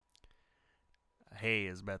Hey,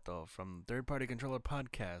 it's Beto from Third Party Controller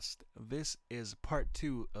Podcast. This is part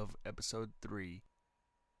 2 of episode 3.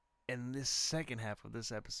 In this second half of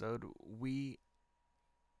this episode, we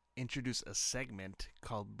introduce a segment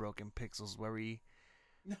called Broken Pixels where we.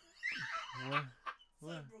 What?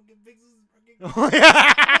 What? Broken pixels,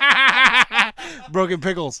 Broken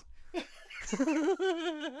Pickles. I don't know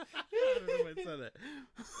why I said that.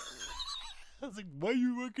 I was like, why are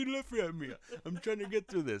you looking left at me? I'm trying to get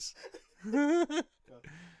through this.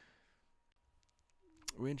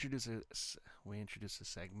 We introduce a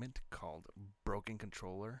segment called Broken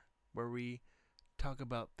Controller, where we talk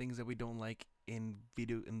about things that we don't like in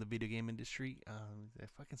the video game industry. I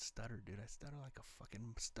fucking stutter, dude. I stutter like a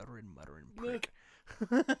fucking stuttering, muttering prick.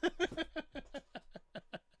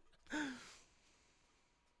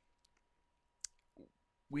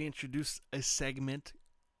 We introduce a segment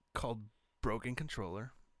called Broken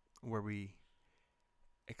Controller, where we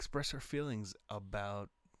express our feelings about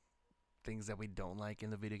things that we don't like in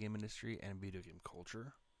the video game industry and video game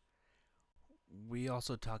culture. We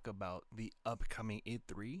also talk about the upcoming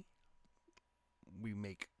E3. We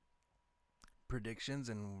make predictions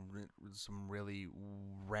and some really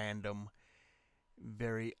random,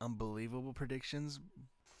 very unbelievable predictions.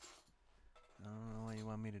 I don't know why you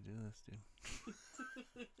want me to do this, dude.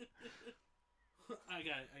 I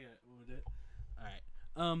got it. We'll do it. All right.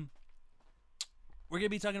 We're gonna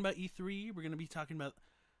be talking about E3. We're gonna be talking about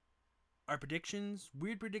our predictions,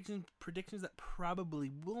 weird predictions that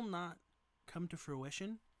probably will not come to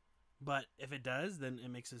fruition, but if it does, then it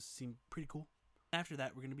makes us seem pretty cool. After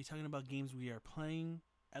that, we're gonna be talking about games we are playing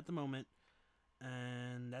at the moment,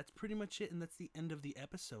 and that's pretty much it. And that's the end of the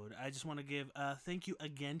episode. I just want to give thank you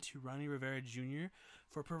again to Ronnie Rivera Jr.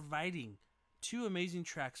 for providing 2 amazing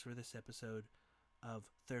tracks for this episode of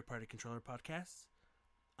Third Party Controller Podcasts.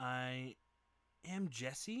 I am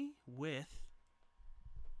Jesse with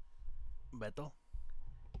Beto.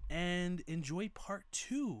 And enjoy part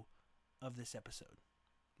 2 of this episode.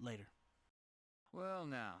 Later. Well,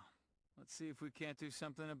 now, let's see if we can't do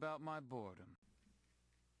something about my boredom.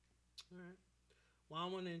 Alright. Well, I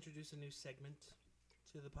want to introduce a new segment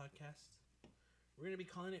to the podcast. We're going to be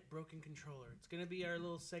calling it Broken Controller. It's going to be our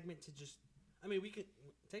little segment to just... we've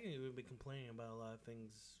been complaining about a lot of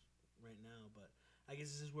things right now, but I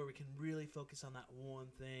guess this is where we can really focus on that one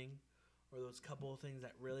thing or those couple of things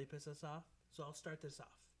that really piss us off. So I'll start this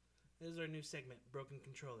off. This is our new segment, Broken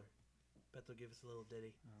Controller. Beto, give us a little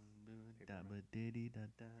ditty.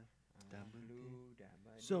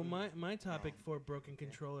 So my topic for Broken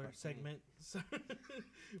Controller segment,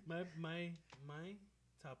 my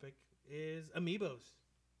topic is Amiibos.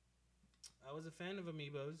 I was a fan of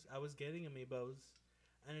Amiibos. I was getting Amiibos,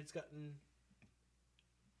 and it's gotten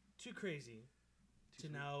too crazy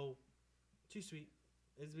now too sweet.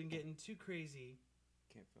 It's been getting too crazy.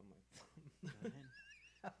 Can't feel my phone. Okay.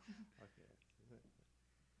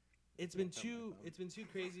 It's been too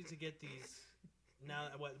crazy to get these. Now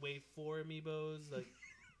wave 4 Amiibos, like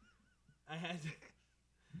I had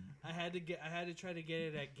to try to get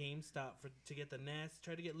it at GameStop to get the Nest,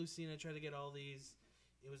 try to get Lucina, try to get all these.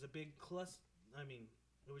 It was a big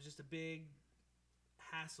it was just a big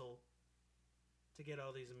hassle to get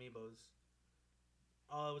all these Amiibos.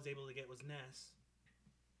 All I was able to get was Ness.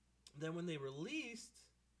 Then when they released,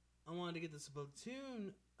 I wanted to get the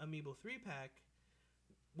Splatoon Amiibo 3-pack.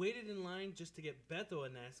 Waited in line just to get Beto a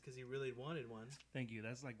Ness because he really wanted one. Thank you.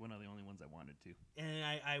 That's like one of the only ones I wanted to. And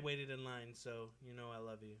I waited in line, so you know I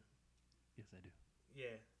love you. Yes, I do.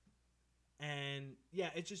 Yeah. And yeah,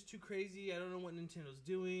 it's just too crazy. I don't know what Nintendo's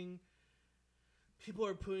doing. People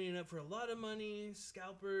are putting it up for a lot of money.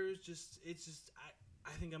 Scalpers,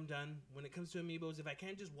 I think I'm done when it comes to Amiibos. If I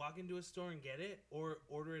can't just walk into a store and get it or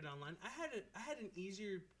order it online, I had an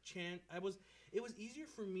easier chance. It was easier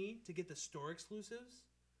for me to get the store exclusives,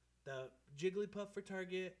 the Jigglypuff for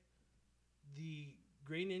Target, the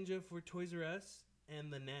Grey Ninja for Toys R Us,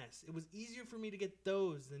 and the Ness. It was easier for me to get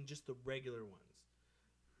those than just the regular ones.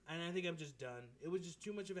 And I think I'm just done. It was just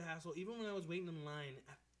too much of a hassle. Even when I was waiting in line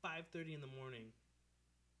at 5:30 in the morning,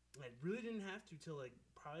 I really didn't have to till like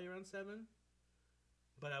probably around 7.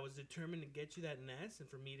 But I was determined to get you that Ness, and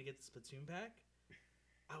for me to get the Splatoon pack,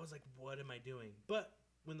 I was like, what am I doing? But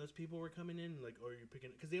when those people were coming in, like, oh, you're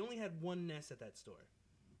picking it, because they only had one Ness at that store.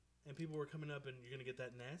 And people were coming up and you're going to get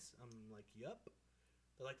that Ness? I'm like, yup.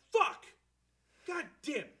 They're like, fuck! God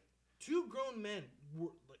damn! 2 grown men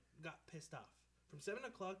got pissed off. From 7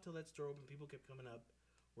 o'clock till that store opened, people kept coming up,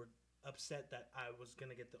 were upset that I was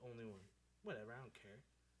going to get the only one. Whatever, I don't care.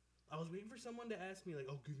 I was waiting for someone to ask me, like,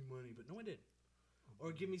 oh, give me money, but no, I didn't.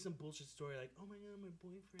 Or give me some bullshit story like, oh my god, my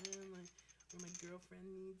boyfriend, like, or my girlfriend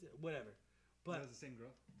needs it. Whatever. But the same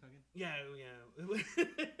girl talking. yeah.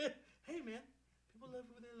 Hey man, people love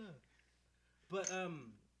who they love. But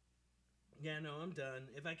yeah, no, I'm done.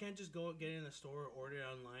 If I can't just go get it in the store or order it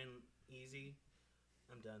online easy,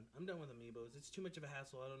 I'm done. I'm done with amiibos. It's too much of a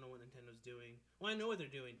hassle. I don't know what Nintendo's doing. Well, I know what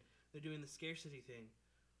they're doing. They're doing the scarcity thing,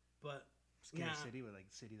 but Scare yeah, City with like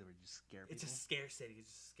city that would just scare people. it's a scarcity. It's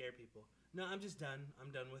just scare people. No, I'm just done. I'm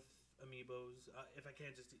done with amiibos. If I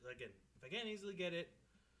can't just again, if I can't easily get it,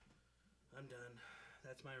 I'm done.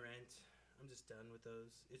 That's my rant. I'm just done with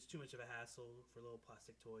those. It's too much of a hassle for little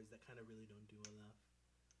plastic toys that kind of really don't do enough.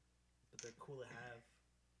 But they're cool to have.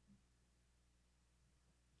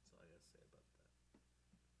 That's all I gotta say about that.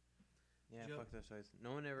 Yeah, Joe? fuck those toys.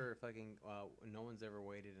 No one ever fucking. No one's ever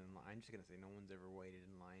waited in line. I'm just gonna say no one's ever waited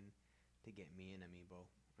in line to get me an amiibo,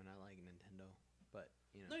 and I like Nintendo. But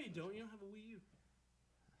you know. No, you that's don't. cool. You don't have a Wii U.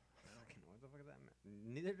 Fucking what the fuck is that?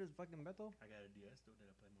 Neither does fucking Beto. I got a DS. Though did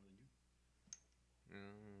I play more than you?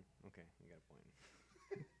 Okay, you got a point.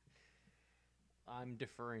 I'm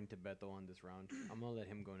deferring to Beto on this round. I'm gonna let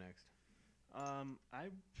him go next. I'm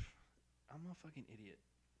a fucking idiot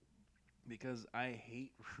because I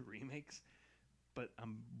hate remakes, but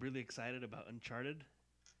I'm really excited about Uncharted.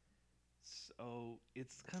 So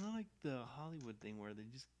it's kind of like the Hollywood thing where they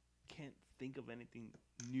just can't think of anything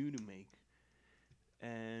new to make,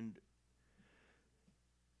 and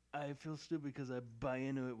I feel stupid because I buy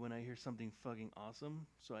into it when I hear something fucking awesome.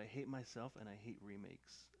 So I hate myself and I hate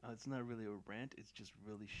remakes. It's not really a rant. It's just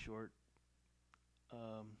really short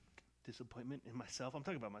disappointment in myself. I'm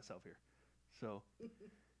talking about myself here. So, You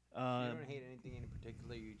um, don't hate anything in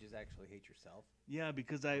particular. You just actually hate yourself. yeah,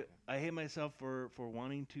 because I hate myself for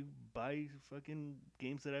wanting to buy fucking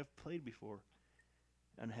games that I've played before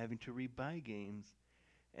and having to rebuy games.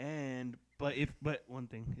 And but one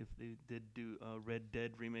thing, if they did do a Red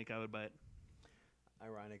Dead remake, I would buy it.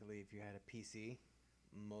 Ironically, if you had a PC,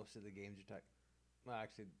 most of the games you're talking. Well,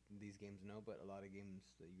 actually, these games no, but a lot of games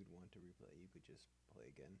that you'd want to replay, you could just play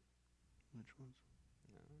again. Which ones?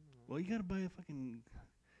 No. Well, you gotta buy a fucking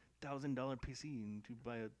 $1,000 PC and to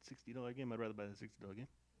buy a $60 game. I'd rather buy the $60 game.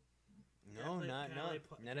 No, not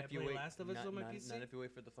if you play wait. Last of Us on my not, PC? not if you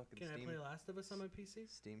wait for the fucking Can I Steam play Last of Us on my PC?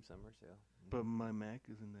 Steam summer sale. But my Mac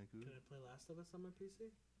isn't that good. Can I play Last of Us on my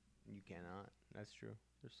PC? You cannot. That's true.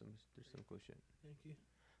 There's some cool shit, Thank you.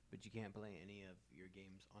 but you can't play any of your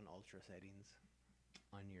games on ultra settings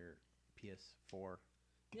on your PS4.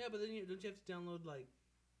 Yeah, but then don't you have to download like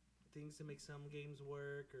things to make some games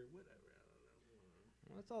work or whatever? I don't know.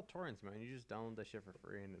 Well, it's all torrents, man. You just download that shit for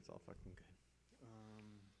free, and it's all fucking good.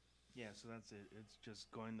 Yeah, so that's it. It's just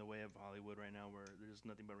going the way of Hollywood right now, where there's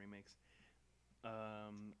nothing but remakes.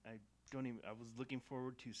 I don't even. I was looking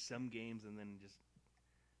forward to some games, and then just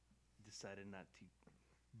decided not to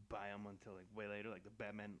buy them until like way later, like the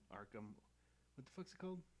Batman Arkham. What the fuck's it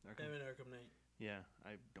called? Arkham. Batman Arkham Knight. Yeah,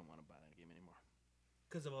 I don't want to buy that game anymore.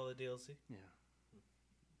 Because of all the DLC. Yeah.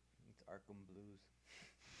 It's Arkham Blues.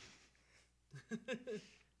 That's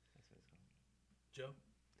what it's called. Joe?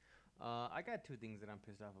 I got two things that I'm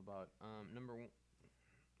pissed off about. Number one,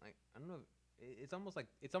 like I don't know, it's almost like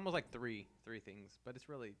three things, but it's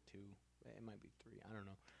really two. It might be three. I don't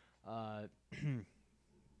know.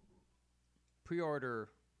 Pre-order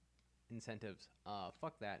incentives.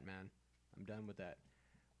 Fuck that, man. I'm done with that.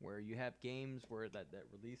 Where you have games where that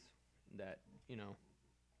release that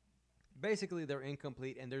basically they're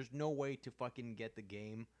incomplete and there's no way to fucking get the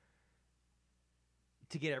game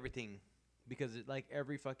to get everything. Because like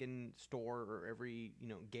every fucking store or every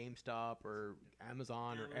GameStop or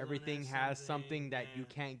Amazon or everything has something that you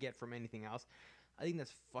can't get from anything else. I think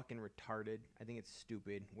that's fucking retarded. I think it's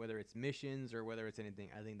stupid. Whether it's missions or whether it's anything,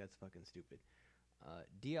 I think that's fucking stupid.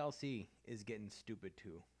 DLC is getting stupid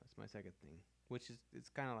too. That's my second thing. Which is it's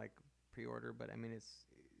kind of like pre-order, but I mean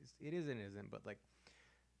it is and isn't. But like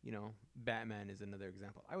Batman is another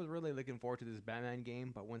example. I was really looking forward to this Batman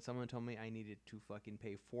game, but when someone told me I needed to fucking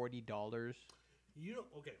pay $40, You don't.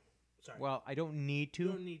 Okay. Sorry. well, I don't need to. you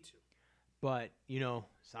don't need to. But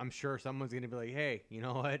I'm sure someone's gonna be like, "Hey, you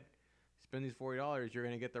know what? Spend these $40. You're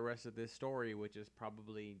gonna get the rest of this story, which is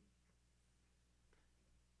probably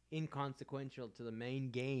inconsequential to the main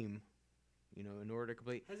game." In order to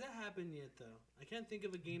complete. Has that happened yet, though? I can't think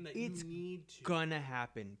of a game that It's you need to. Gonna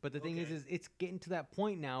happen, but the thing Okay. is it's getting to that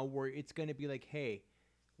point now where it's gonna be like, "Hey,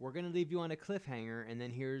 we're gonna leave you on a cliffhanger, and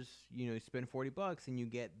then here's you spend $40 and you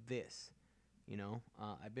get this."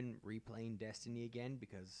 I've been replaying Destiny again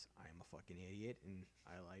because I'm a fucking idiot and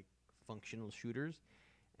I like functional shooters,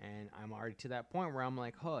 and I'm already to that point where I'm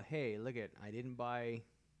like, "Oh, hey, look I didn't buy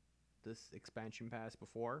this expansion pass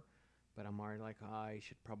before, but I'm already like, I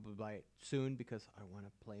should probably buy it soon because I want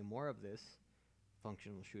to play more of this."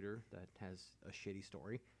 functional shooter that has a shitty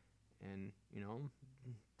story, and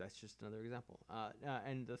that's just another example.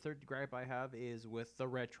 And the third gripe I have is with the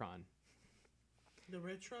Retron. The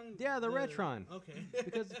Retron. Yeah, the Retron. Okay.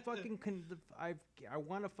 Because fucking I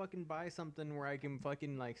want to fucking buy something where I can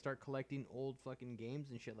fucking like start collecting old fucking games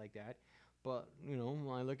and shit like that. But when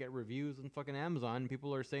I look at reviews on fucking Amazon,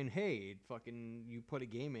 people are saying, "Hey, fucking, you put a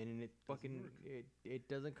game in and it fucking it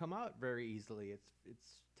doesn't come out very easily.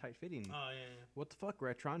 It's tight fitting." Oh yeah. What the fuck,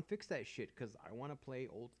 Retron? Fix that shit, because I want to play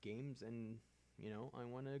old games and I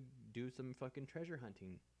want to do some fucking treasure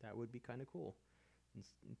hunting. That would be kind of cool. And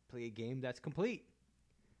play a game that's complete.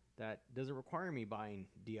 That doesn't require me buying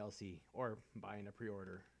DLC or buying a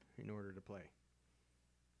pre-order in order to play.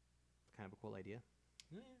 Kind of a cool idea.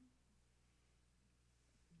 Yeah.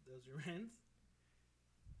 Those are rants.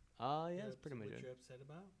 Yeah, that's pretty much what it. you're upset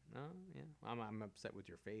about? Yeah. I'm upset with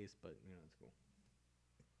your face, but it's cool.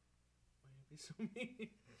 Why you be so mean?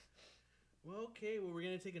 Well, okay. Well, we're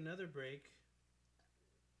gonna take another break,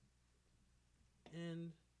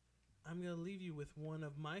 and I'm gonna leave you with one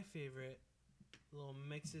of my favorite little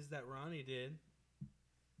mixes that Ronnie did.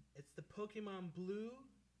 It's the Pokemon Blue,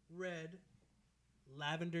 Red,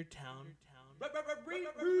 Lavender Town.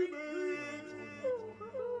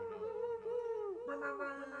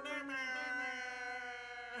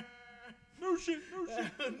 No shit.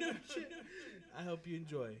 No shit. I hope you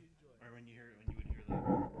enjoy. Or when you would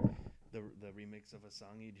hear the remix of a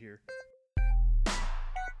song, you'd hear.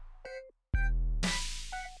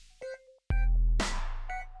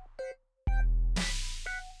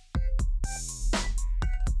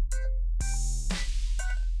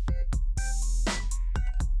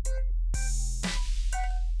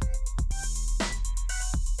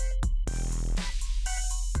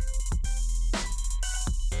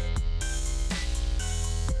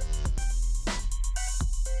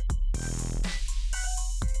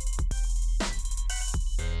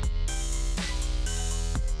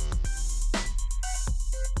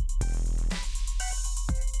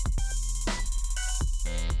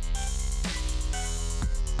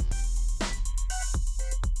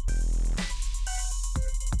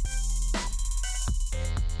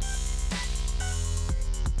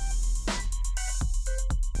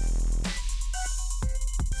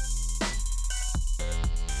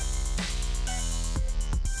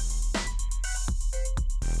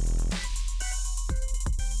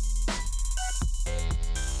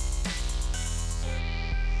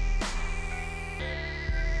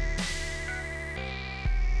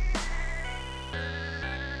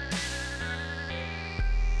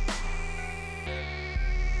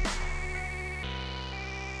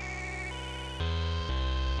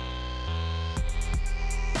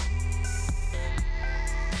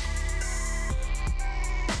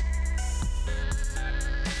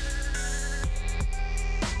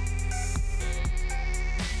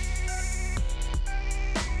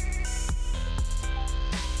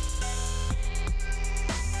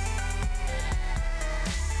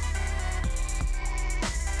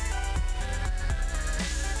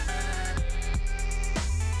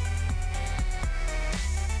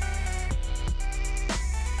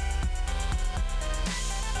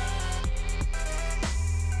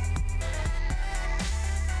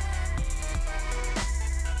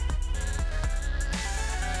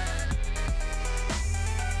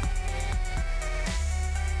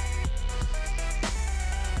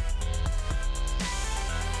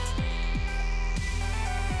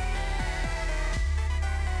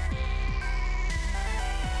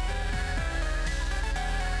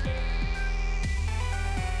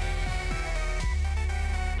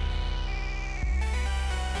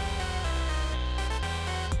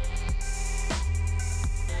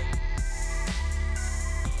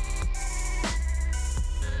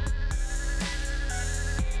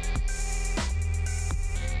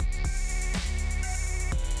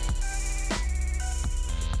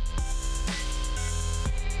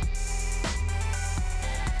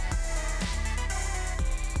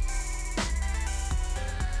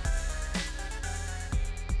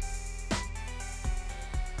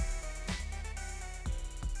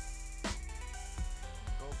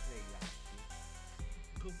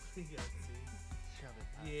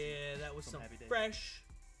 Yeah, that was some fresh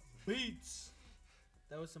beats.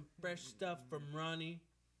 That was some fresh stuff from Ronnie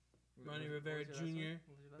Rivera Jr.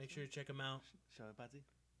 Make sure to check him out.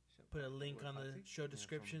 Put a link on the show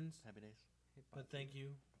descriptions. Happy Days. But thank you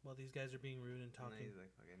while these guys are being rude and talking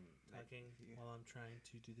while I'm trying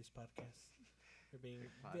to do this podcast. They're being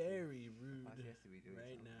very rude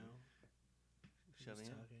right now. Shoving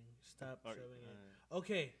it? Stop shoving it.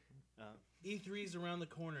 Okay. E3's around the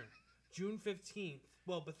corner. June 15th.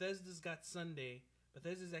 Well, Bethesda's got Sunday.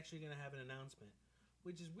 Bethesda's actually going to have an announcement,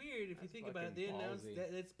 which is weird if you That's think about it. fucking They announced ballsy. that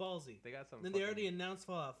it's ballsy. They got some. Then they already announced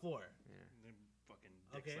Fallout 4. Yeah. They fucking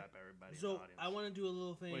dick Okay. slap everybody in So the audience. I want to do a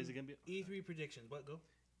little thing. Wait, is it gonna be? E3 predictions. What go?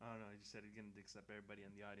 I don't know. I just said he's gonna dick slap everybody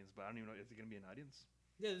in the audience, but I don't even know if it's gonna be an audience.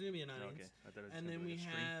 Yeah, there's gonna be an No, audience. okay, I thought it was And gonna then be we like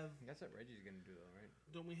a stream. have. That's what Reggie's gonna do, though, right?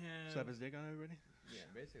 Don't we have Slap his dick on everybody. Yeah,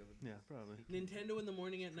 basically. Yeah, probably. Nintendo in the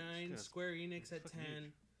morning at 9, gonna- Square Enix it's at fucking 10.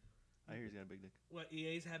 huge. I hear he's got a big dick. What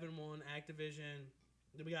EA's having one, Activision.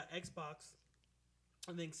 Then we got Xbox.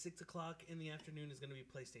 I think 6 o'clock in the afternoon is gonna be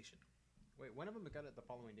PlayStation. Wait, one of them got it the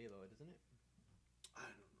following day, though, doesn't it? I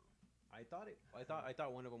don't know. I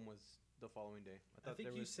thought one of them was the following day. I thought think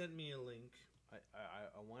there you was. sent me a link.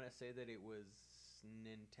 I want to say that it was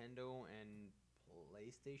Nintendo and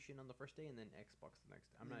PlayStation on the first day, and then Xbox the next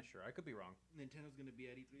day. I'm not sure. I could be wrong. Nintendo's gonna be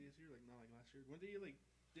at E3 this year, like not like last year. When they like?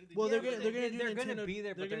 Didn't they Well, do they're that? gonna- do they're Nintendo- gonna be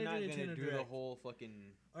there, they're but they're gonna not do gonna Nintendo do the Direct. whole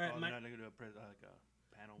fucking. All right, Oh, my, they're not gonna do like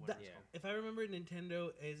a panel. That- Whatever it's Yeah. called. if I remember,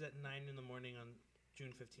 Nintendo is at 9 in the morning on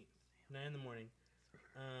June 15th. 9 in the morning.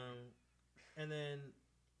 And then,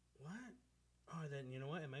 what? Oh, then you know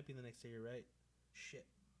what? It might be the next day. You're right. Shit.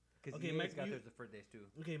 Because Okay, EA's Mike, got you- theirs the first days too.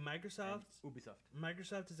 Okay, And Microsoft. Ubisoft.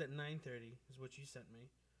 Microsoft is at 9:30. Is what you sent me.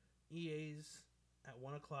 EA's at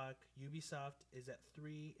 1 o'clock. Ubisoft is at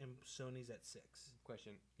 3, and Sony's at 6.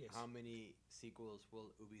 Question: Yes. How many sequels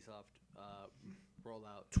will Ubisoft roll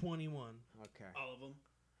out? 21. Okay. All of them.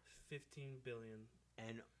 15 billion.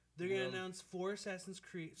 And They're gonna Will- announce 4 Assassin's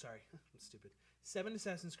Creed. Sorry, I'm stupid. 7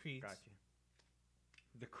 Assassin's Creeds. gotcha.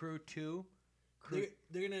 The Crew 2.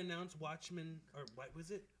 They're gonna announce Watchmen or what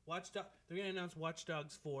was it? Watchdog. They're gonna announce Watch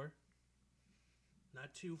Dogs 4.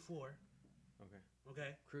 Not 2, 4. Okay.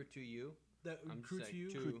 Okay. Crew 2U. That I'm Crew just to you.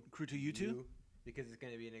 saying Crew to you too. Because it's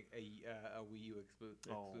gonna be a Wii U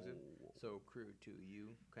exclusive. Oh. So Crew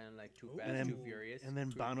 2U, kind of like Too Ooh. Fast, And then- Too Furious. And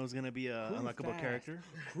then Crew, Bono's gonna be a Crew unlockable fast. character.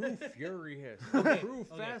 Crew Furious. Okay, Crew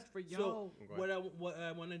okay. Fast for So y'all. what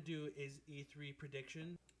I want to do is E3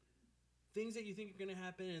 prediction, things that you think are gonna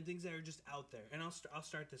happen and things that are just out there. And I'll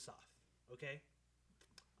start this off. Okay.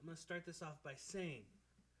 I'm gonna start this off by saying,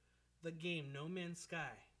 the game No Man's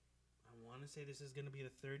Sky. I want to say this is gonna be the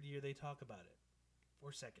 3rd year they talk about it,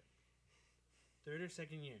 or second, 3rd or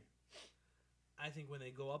 2nd year. I think when they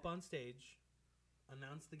go up on stage,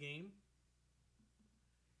 announce the game,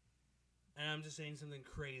 and I'm just saying something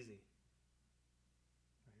crazy.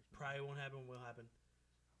 Probably won't happen, will happen.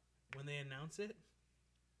 When they announce it,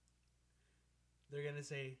 they're going to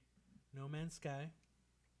say, No Man's Sky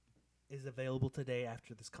is available today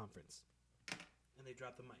after this conference. And they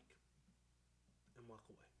drop the mic and walk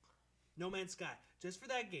away. No Man's Sky, just for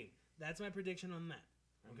that game. That's my prediction on that.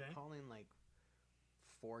 Okay? I'm calling like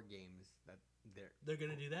 4 games that They're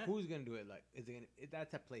going to do that? Who's gonna do it? Like, is it gonna?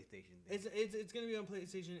 That's a PlayStation thing. It's going to be on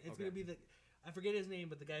PlayStation. It's Okay. going to be the... I forget his name,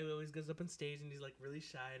 but the guy who always goes up on stage and he's like really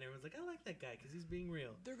shy, and everyone's like, I like that guy because he's being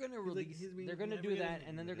real. They're gonna He's like- release. he's being- they're gonna I do forget that, his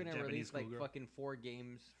and then they're The gonna Japanese release like schoolgirl. fucking 4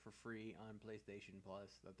 games for free on PlayStation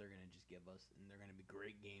Plus that they're gonna just give us, and they're gonna be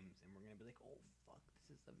great games, and we're gonna be like, oh fuck,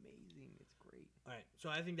 this is amazing, it's great. All right,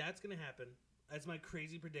 so I think that's going to happen. That's my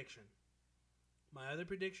crazy prediction. My other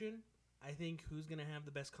prediction, I think who's going to have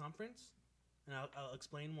the best conference, and I'll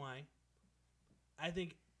explain why. I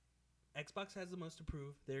think Xbox has the most to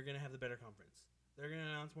prove. They're going to have the better conference. They're going to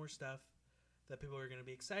announce more stuff that people are going to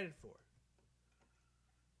be excited for.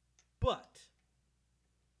 But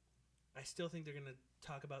I still think they're going to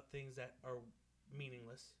talk about things that are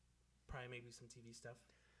meaningless. Probably maybe some TV stuff.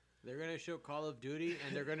 They're gonna show Call of Duty,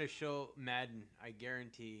 and they're gonna show Madden. I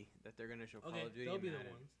guarantee that they're gonna show Call Okay, of Duty they'll and be Madden.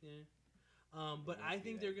 the ones. Yeah. But won't I be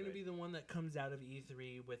think that they're going to good. be the one that comes out of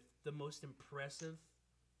E3 with the most impressive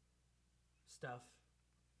stuff,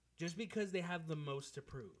 just because they have the most to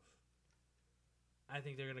prove. I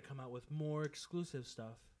think they're going to come out with more exclusive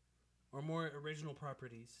stuff or more original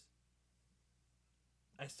properties.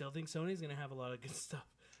 I still think Sony's going to have a lot of good stuff.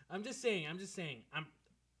 I'm just saying. I'm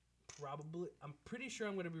pretty sure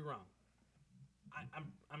I'm going to be wrong.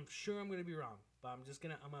 I'm sure I'm going to be wrong, but I'm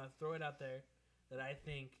gonna throw it out there that I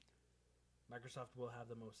think Microsoft will have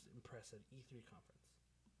the most impressive E3 conference.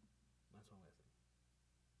 That's all I think.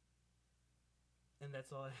 And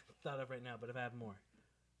that's all I thought of right now, but if I have more.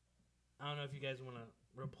 I don't know if you guys want to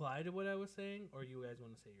reply to what I was saying, or you guys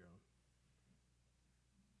want to say your own.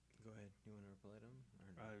 Go ahead. You want to reply to them?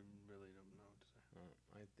 Or no? I really don't know what to say.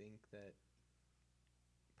 I think that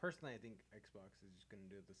personally, I think Xbox is just gonna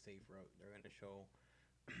do the safe route. They're gonna show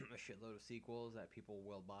a shitload of sequels that people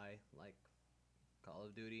will buy, like Call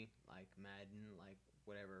of Duty, like Madden, like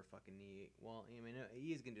whatever fucking EA. Well, I mean,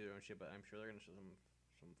 EA's gonna do their own shit, but I'm sure they're gonna show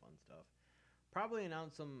some fun stuff. Probably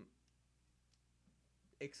announce some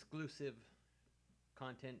exclusive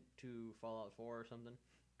content to Fallout 4 or something.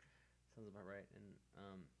 Sounds about right. And I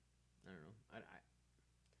don't know.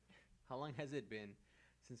 How long has it been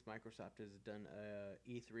since Microsoft has done a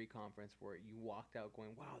E3 conference where you walked out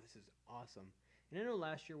going, "Wow, this is awesome"? And I know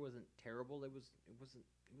last year wasn't terrible. It was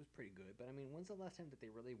pretty good. But I mean, when's the last time that they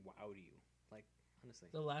really wowed you? Like, honestly.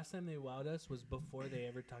 The last time they wowed us was before they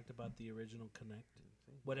ever talked about the original Connect,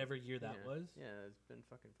 whatever year that was. Yeah, it's been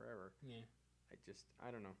fucking forever. Yeah.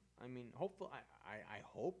 I don't know. I mean, hopefully, I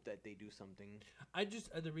hope that they do something. I just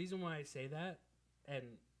the reason why I say that, and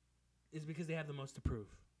is because they have the most to prove.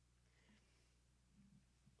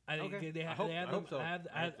 I think Okay. they I have. hope- They have I the- hope so. I have-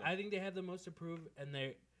 I hope so. I think they have the most to prove, and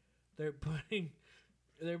they're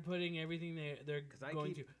putting everything they're 'Cause I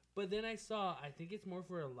going keep- to. But then I saw. I think it's more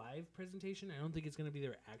for a live presentation. I don't think it's going to be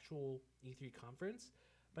their actual E3 conference.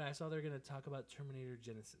 But I saw they're going to talk about Terminator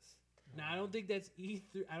Genesis. Now I don't think that's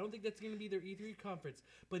E3. I don't think that's going to be their E3 conference.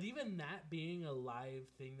 But even that being a live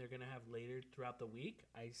thing they're going to have later throughout the week,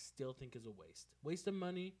 I still think is a waste of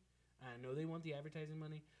money. I know they want the advertising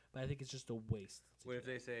money, but I think it's just a waste. to What do if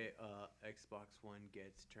they say Xbox One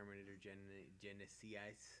gets Terminator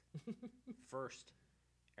Genesis first?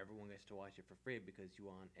 Everyone gets to watch it for free because you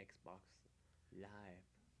on Xbox Live.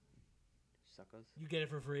 Suckers. You get it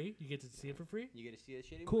for free. You get to see it for free. You get to see a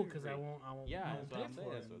shitty Cool, movie for because I free. won't. Yeah, I that's won't what pay I'm for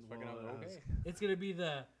saying. it. So it's fucking Well, okay. It's gonna be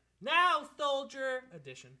the Now Soldier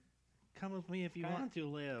edition. Come with me if you Kinda- want to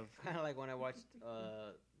live. Kind of like when I watched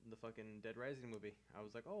the fucking Dead Rising movie. I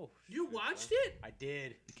was like, oh. You shit, watched man. it? I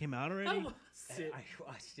did. It came out How already? was it? I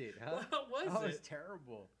watched it. Huh? How was That was it?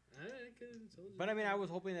 terrible. I couldn't tell you. But I mean, I was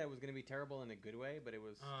hoping that it was gonna be terrible in a good way, but it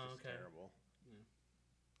was Oh, just okay. terrible.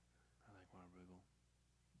 I like Warren Briggle.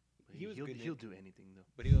 But He was he'll, good in he'll it. do anything, though.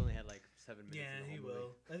 But he only had like 7 minutes. Yeah, in the he whole movie.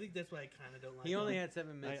 will. I think that's why I kind of don't like. He only him. had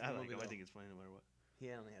 7 minutes. I in the like movie, him. I though. think it's funny no matter what. He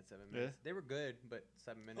only had 7 Yeah? minutes. They were good, but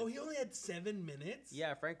 7 minutes. Oh, he only had 7 minutes.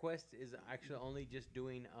 Yeah, Frank West is actually only just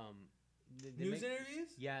doing they News make- interviews.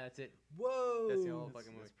 Yeah, that's it. Whoa. That's the whole That's,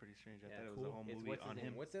 fucking movie. that's pretty strange. I Yeah, thought it was cool. a whole It's movie what's on his name?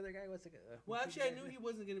 him. What's the other guy? What's the Well, who's actually, I the knew guy? he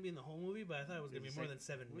wasn't going to be in the whole movie, but I thought it was going to be more than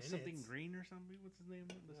 7 Was minutes. something green or something? What's his name?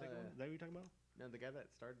 The second one? Is that what you're talking about? No, the guy that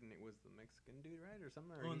started in it was the Mexican dude, right, or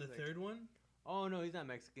something. Or Oh, and he's the like- third one? Oh no, he's not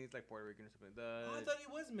Mexican. He's like Puerto Rican or something. Oh, I thought he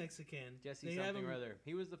was Mexican. Jesse They have something or him- other.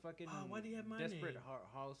 He was the fucking. Oh, why do you have my Desperate name?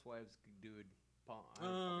 Housewives dude. Paul, I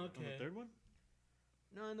don't Oh, fucking know. On okay. the third one?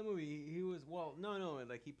 No, in the movie he was no,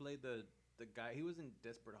 like he played the guy. He was in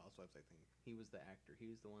Desperate Housewives, I think. He was the actor. He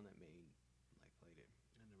was the one that played it.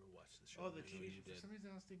 I never watched the show. Oh, the I know TV. you For did. some reason,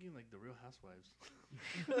 I was thinking like the Real Housewives.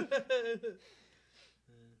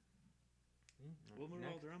 Wilmer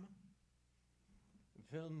Next. Valderrama?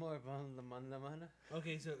 Fillmore von the Mandamana.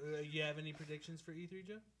 Okay, so you have any predictions for E3,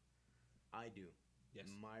 Joe? I do. Yes.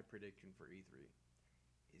 My prediction for E3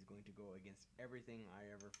 is going to go against everything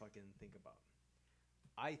I ever fucking think about.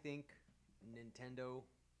 I think Nintendo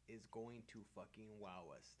is going to fucking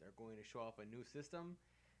wow us. They're going to show off a new system.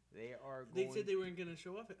 They are They going said they weren't going to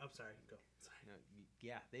show off. I'm sorry. Go. Sorry. No,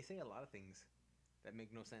 yeah, they say a lot of things that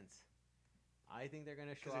make no sense. I think they're going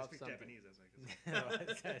to show Because they off speak something. Japanese, that's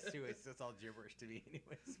why. That's true. It's all gibberish to me,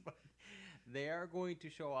 anyways. But they are going to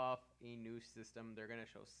show off a new system. They're going to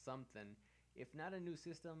show something. If not a new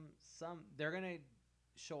system, they're going to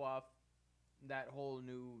show off that whole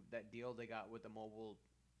that deal they got with the mobile.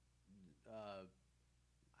 I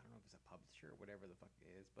don't know if it's a publisher or whatever the fuck it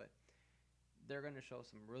is, but they're going to show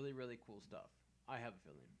some really really cool stuff. I have a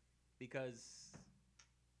feeling because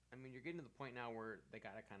I mean you're getting to the point now where they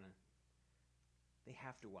gotta they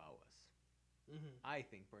have to wow us. Mm-hmm. I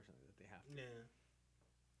think personally that they have to. Yeah.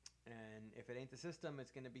 And if it ain't the system,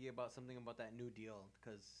 it's going to be about something about that new deal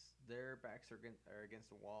because their backs are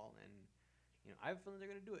against the wall, and I have a feeling they're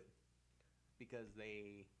going to do it because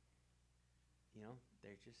they're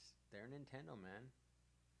Nintendo, man,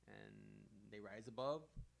 and they rise above.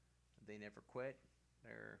 They never quit.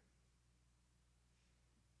 They're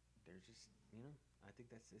just I think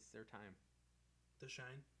it's their time The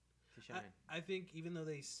shine. to shine. I think even though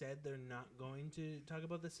they said they're not going to talk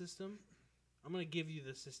about the system, I'm going to give you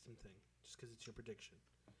the system thing just because it's your prediction.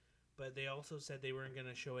 But they also said they weren't going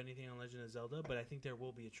to show anything on Legend of Zelda, but I think there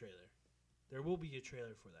will be a trailer. There will be a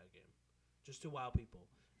trailer for that game just to wow people.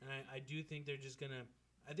 And I do think they're just going to...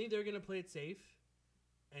 I think they're going to play it safe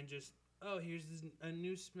and just, oh, here's a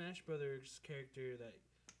new Smash Brothers character that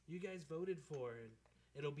you guys voted for. And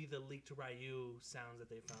it'll be the leaked Ryu sounds that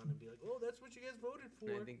they found and be like, oh, that's what you guys voted for.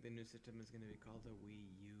 And I think the new system is going to be called the Wii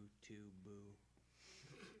U 2 Boo.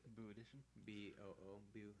 Boo Edition? BOO,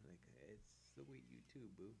 Boo. Like, it's the Wii U 2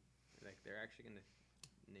 Boo. Like, they're actually going to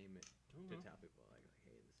name it to tell people, like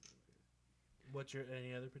hey, this is good. What's your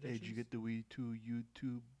any other Hey, predictions? did you get the Wii 2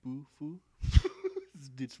 YouTube Boo Foo? Is this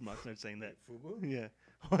dude's from Oxnard saying that. Fubu? Yeah.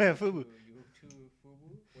 Oh yeah, Fubu. You two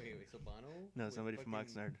Fubu? Wait, Sobano? No, With somebody from fucking-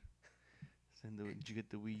 Oxnard. Did you get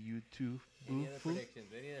the Wii U 2? Any other Fubu?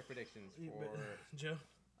 predictions? Any other predictions for Joe.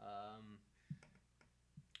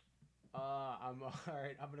 I'm all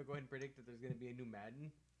right. I'm gonna go ahead and predict that there's gonna be a new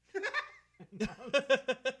Madden.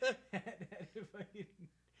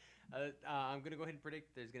 I'm gonna go ahead and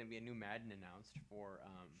predict there's gonna be a new Madden announced for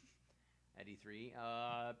at E3.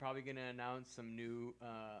 Probably gonna announce some new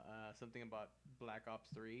something about Black Ops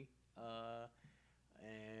 3.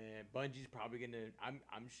 And Bungie's probably gonna. I'm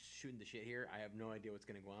shooting the shit here. I have no idea what's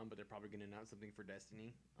gonna go on, but they're probably gonna announce something for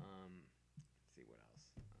Destiny. Let's see what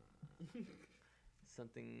else.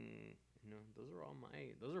 Something.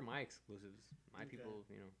 Those are my exclusives. My Okay. people.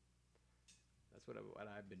 That's what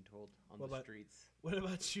I've been told on What the about- streets What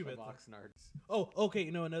about you, of Bethel? Oxnard. Oh, okay.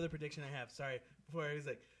 Another prediction I have. Sorry. Before I was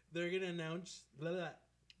like, they're gonna announce.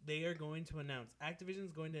 They are going to announce.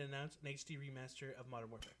 Activision's going to announce an HD remaster of Modern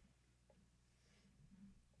Warfare.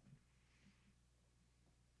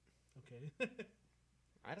 Okay.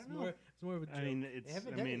 I don't It's know. more. It's more of a joke. I mean, They it's.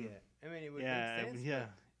 haven't I done mean, it yet. I mean, it would yeah, make sense. yeah. but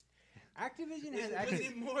Activision Was has it actually.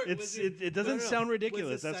 more? It's was it doesn't no, no. sound Was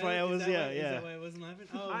ridiculous. it That's why I silent? was Is that yeah why, yeah. Is that why I wasn't laughing?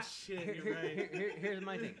 Oh shit! You're right. Here's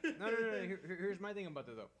my thing. No. Here's my thing about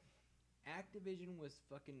that though. Activision was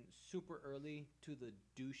fucking super early to the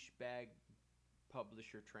douchebag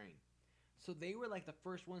publisher train, so they were like the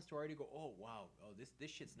first ones to already go, oh wow, oh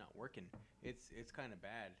this shit's not working. It's kind of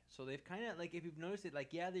bad. So they've kind of like, if you've noticed it, like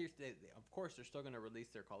yeah, of course they're still gonna release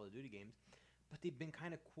their Call of Duty games, but they've been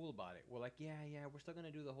kind of cool about it. We're like yeah, we're still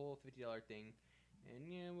gonna do the whole $50 thing, and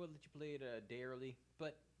yeah, we'll let you play it a day early,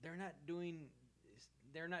 but they're not doing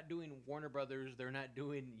Warner Brothers. They're not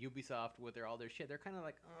doing Ubisoft with all their shit. They're kind of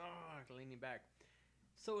like, leaning back.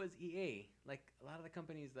 So is EA. Like a lot of the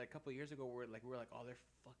companies that a couple of years ago were like, oh, they're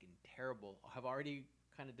fucking terrible. Have already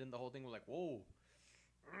kind of done the whole thing. We're like, whoa,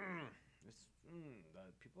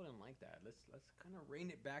 people didn't like that. Let's kind of rein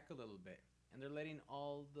it back a little bit. And they're letting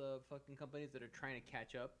all the fucking companies that are trying to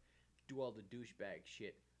catch up do all the douchebag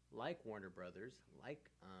shit, like Warner Brothers,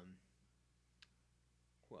 like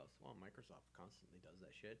who else? Well, Microsoft constantly does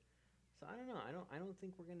that shit. So I don't know. I don't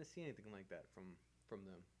think we're gonna see anything like that from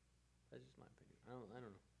them. That's just my opinion. I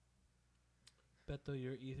don't know. Beto,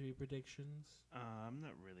 your E3 predictions. I'm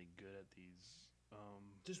not really good at these.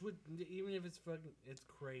 Just even if it's fucking, it's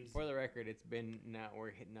crazy. For the record, it's been now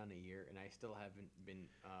we're hitting on a year, and I still haven't been.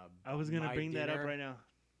 I was gonna my bring that up dinner right now.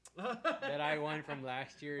 that I won from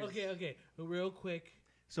last year's. Okay. Real quick.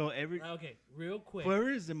 So Real quick. whoever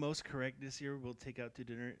is the most correct this year will take out to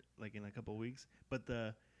dinner like in a couple weeks. But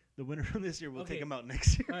the winner from this year will take Okay. him out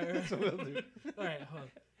next year. All right, That's what we'll do. All right, hold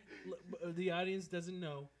on. The audience doesn't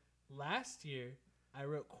know. Last year, I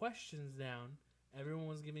wrote questions down. Everyone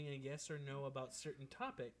was giving a yes or no about certain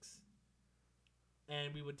topics,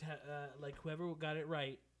 and we would like whoever got it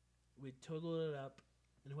right, we'd total it up,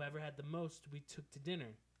 and whoever had the most, we took to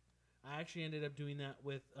dinner. I actually ended up doing that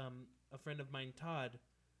with a friend of mine, Todd,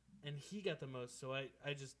 and he got the most. So I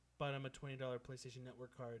just bought him a $20 PlayStation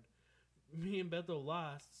Network card. Me and Bethel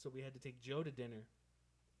lost, so we had to take Joe to dinner.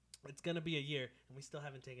 It's gonna be a year, and we still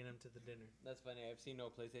haven't taken him to the dinner. That's funny. I've seen no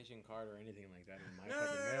PlayStation card or anything like that in my No,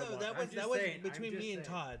 fucking mailbox. that was between me and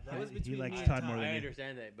Todd. That was He between likes me Todd and more Todd. than I you.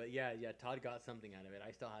 understand that, but yeah, Todd got something out of it.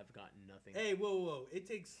 I still have gotten nothing. Hey, whoa! It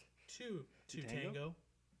takes two to tango? tango.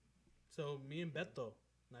 So me and Beto,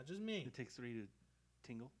 not just me. It takes 3 to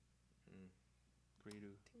tingle. Mm. 3 to.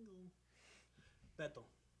 Tingle. Beto.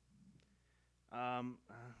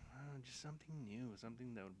 Just something new,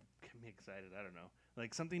 something that would get me excited. I don't know,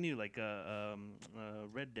 like something new, like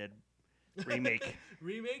Red Dead remake.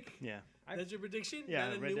 Remake? Yeah, That's your prediction? yeah,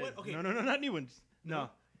 Not a Red new Dead. one? Okay. No, not new ones. No.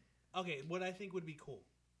 Okay, what I think would be cool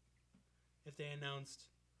if they announced,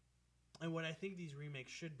 and what I think these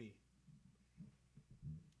remakes should be,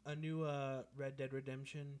 a new Red Dead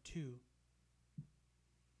Redemption 2.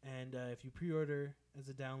 And if you pre-order as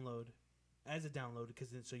a download, because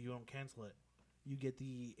so you don't cancel it, you get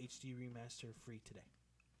the HD remaster free today.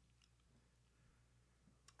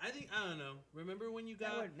 I don't know. Remember when you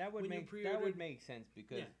got that would when you make pre-ordered? make sense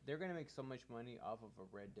because Yeah. they're gonna make so much money off of a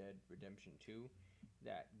Red Dead Redemption 2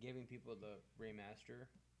 that giving people the remaster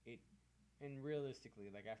and realistically,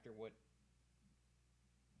 like after what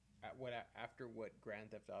Grand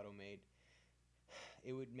Theft Auto made,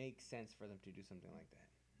 it would make sense for them to do something like that.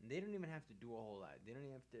 They don't even have to do a whole lot. They don't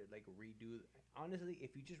even have to like redo. Honestly,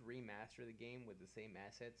 if you just remaster the game with the same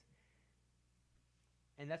assets,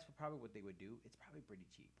 and that's probably what they would do, it's probably pretty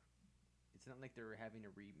cheap. It's not like they're having to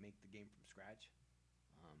remake the game from scratch.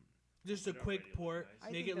 Just a Put it quick already, port, look nice.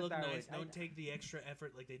 I make think it look that nice. would- Don't take the extra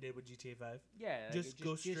effort like they did with GTA 5. Yeah, like, Just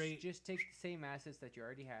go straight- Just take the same assets that you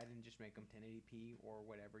already had and just make them 1080p or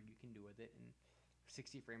whatever you can do with it, and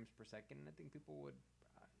 60 frames per second. And I think people would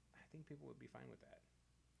be fine with that.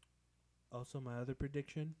 Also, my other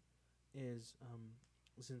prediction is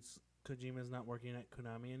since Kojima's not working at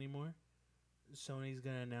Konami anymore, Sony's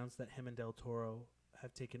going to announce that him and Del Toro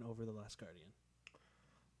have taken over The Last Guardian.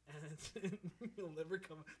 And it'll never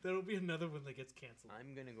come. That'll be another one that gets canceled.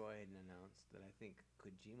 I'm gonna go ahead and announce that I think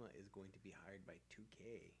Kojima is going to be hired by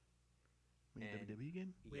 2K. Wait, And- WWE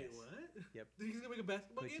game? Wait, Yes. what? Yep. Think he's going to make a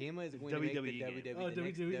basketball game? Kojima is The going to make the WWE game. WWE, Oh, the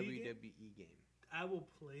next WWE game? WWE game, I will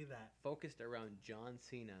play that. focused around John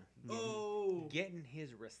Cena, Oh. getting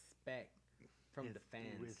his respect from the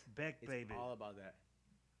fans. Respect, It's baby. all about that.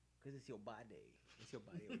 Because it's your body. It's your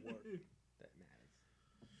body of work that matters.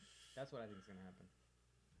 That's what I think is going to happen.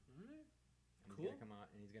 Alright. And Cool. He's going to come out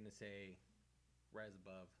and he's going to say, rise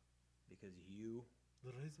above. Because you,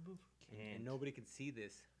 The Rise Above. and nobody can see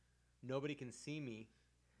this. Nobody can see me.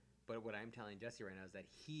 But what I'm telling Jesse right now is that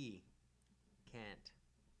he can't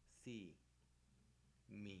see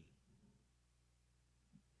me.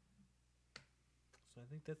 So I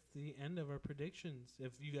think that's the end of our predictions.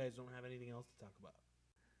 If you guys don't have anything else to talk about,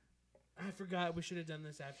 I forgot we should have done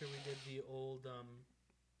this after we did the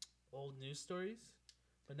old news stories.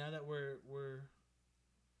 But now that we're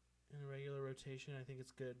in a regular rotation, I think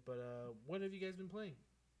it's good. But what have you guys been playing?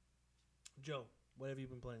 Joe, what have you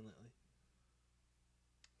been playing lately?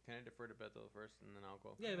 Can I defer to Beto first and then I'll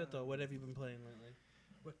go? Yeah, Beto, what have you been playing lately?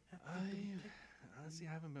 What Honestly,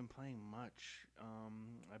 I haven't been playing much.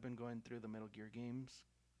 I've been going through the Metal Gear games,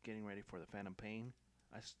 getting ready for the Phantom Pain.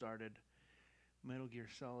 I started Metal Gear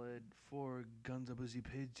Solid 4 Ganzabuzi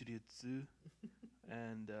Peijutsu,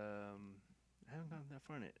 and I haven't gotten that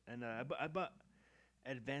far in it. And I bought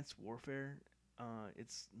Advanced Warfare.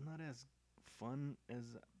 It's not as fun as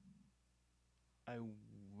I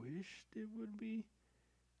wished it would be.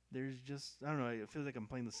 There's just, I don't know, it feels like I'm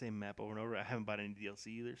playing the same map over and over. I haven't bought any DLC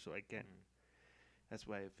either, so I can't. That's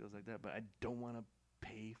why it feels like that. But I don't want to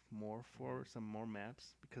pay more for some more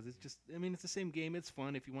maps because it's just, I mean, it's the same game. It's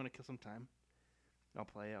fun if you want to kill some time. I'll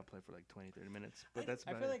play for like 20, 30 minutes. But that's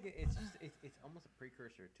I about feel it. like it's just it's almost a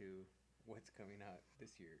precursor to what's coming out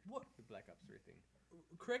this year. What? The Black Ops 3 thing.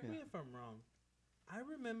 Correct me Yeah. if I'm wrong. I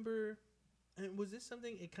remember, and was this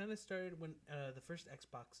something? It kind of started when the first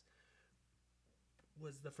Xbox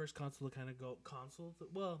was the first console to kind of go console.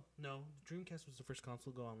 Well, no, Dreamcast was the first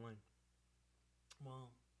console to go online.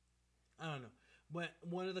 Well, I don't know. But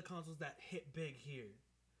one of the consoles that hit big here.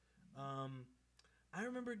 I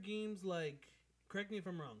remember games like, correct me if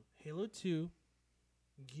I'm wrong, Halo 2,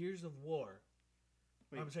 Gears of War.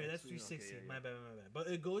 I'm sorry, that's 360. My bad. But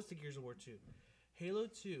it goes to Gears of War 2. Halo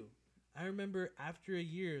 2. I remember after a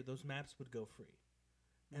year, those maps would go free.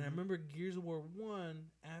 And I remember Gears of War 1,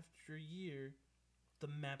 after a year, the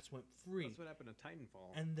maps went free. That's what happened to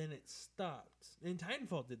Titanfall. And then it stopped. And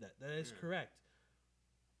Titanfall did that. That is Yeah. correct.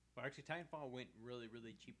 But actually, Titanfall went really,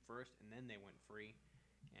 really cheap first, and then they went free.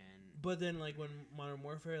 And But then, like, when Modern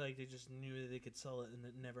Warfare, like, they just knew that they could sell it, and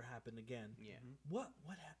it never happened again. yeah, What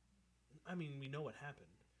I mean, we know what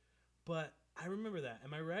happened. But I remember that.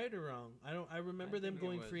 Am I right or wrong? I remember them think it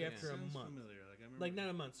going was, free yeah. after a Sounds month. familiar. Like, I remember Like, not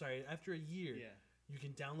a month, sorry. After a year. Yeah. You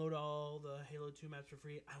can download all the Halo 2 maps for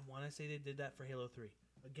free. I want to say they did that for Halo 3.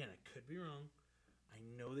 Again, I could be wrong. I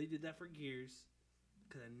know they did that for Gears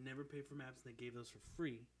because I never paid for maps and they gave those for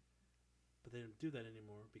free. But they don't do that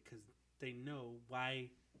anymore because they know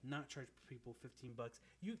why not charge people $15.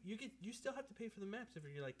 You still have to pay for the maps if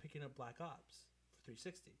you're like picking up Black Ops for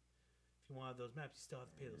 360. If you want those maps, you still have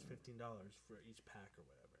to pay those $15 for each pack or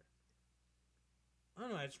whatever. I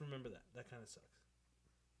don't know. I just remember that. That kind of sucks.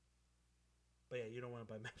 But yeah, you don't want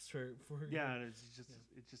to buy maps for Yeah, it's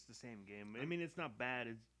just the same game. I mean, it's not bad.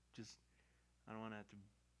 It's just I don't want to have to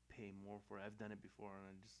pay more for it. I've done it before, and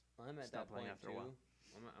I just I'm at Stop that playing point after a too. while.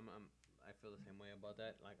 I feel the same way about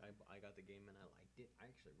that. Like I got the game and I liked it. I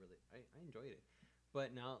actually really I enjoyed it.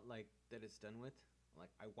 But now like that it's done with,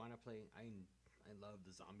 like I want to play. I love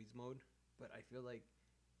the zombies mode, but I feel like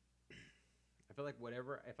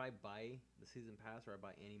whatever, if I buy the season pass or I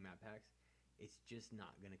buy any map packs, it's just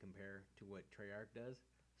not gonna compare to what Treyarch does.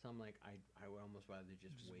 So I'm like I would almost rather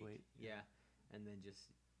just wait. Yeah, and then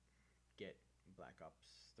just get Black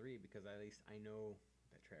Ops 3 because at least I know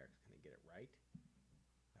that Treyarch's gonna get it right.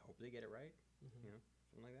 I hope they get it right. Mhm. You know,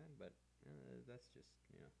 something like that. But that's just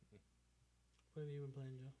me. What have you been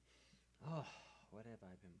playing, Joe? Oh, what have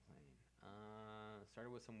I been playing?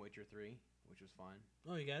 Started with some Witcher 3, which was fun.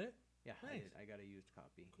 Oh, you got it? Yeah, Nice. I got a used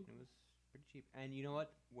copy. Cool. It was pretty cheap. And you know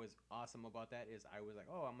what was awesome about that is I was like,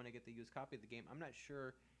 oh, I'm gonna get the used copy of the game. I'm not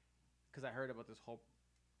sure because I heard about this whole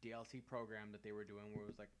DLC program that they were doing where it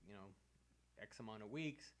was like, X amount of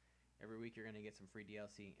weeks. Every week you're gonna get some free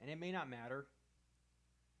DLC, and it may not matter.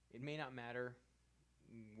 It may not matter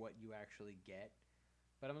what you actually get,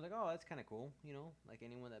 but I was like, oh, that's kind of cool. Like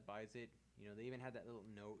anyone that buys it, they even had that little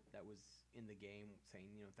note that was in the game saying,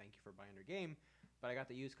 thank you for buying our game. But I got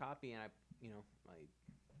the used copy, and I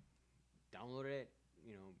downloaded it,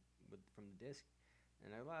 from the disc,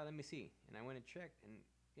 and let me see, and I went and checked, and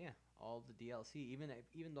yeah, all the DLC,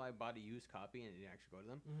 even though I bought a used copy and it didn't actually go to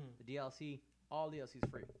them, the DLC, all DLC is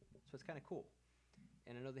free, so it's kind of cool.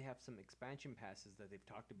 And I know they have some expansion passes that they've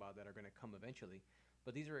talked about that are going to come eventually,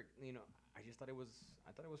 but these are, I just thought it was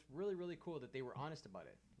really really cool that they were honest about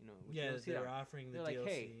it. Which you Yeah, don't see they're that. offering the They're DLC. like,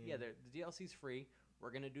 hey, yeah, the DLC's free. We're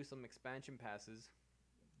going to do some expansion passes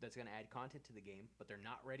that's going to add content to the game, but they're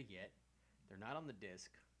not ready yet. They're not on the disc.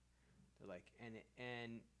 They're like, and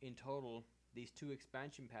in total, these 2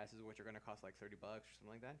 expansion passes, which are going to cost like $30 or something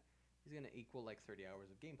like that, is going to equal like 30 hours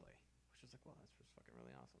of gameplay, which is like, wow, that's just fucking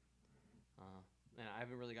really awesome. And I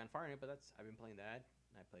haven't really gone far in it, but I've been playing that.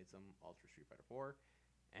 I played some Ultra Street Fighter 4,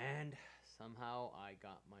 and somehow I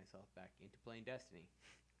got myself back into playing Destiny,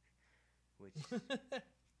 which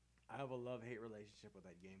I have a love-hate relationship with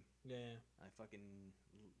that game. Yeah. I fucking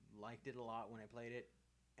liked it a lot when I played it,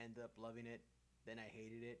 ended up loving it, then I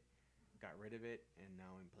hated it, got rid of it, and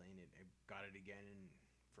now I'm playing it. I got it again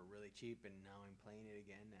for really cheap, and now I'm playing it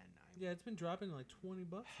again, and it's been dropping like $20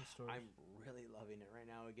 in stores. I'm really loving it right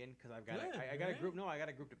now again because I've got Good, I got a right? group. No, I got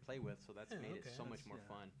a group to play with, so that's Yeah, made it okay. so much That's- more yeah.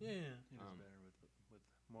 fun. Yeah. It is better with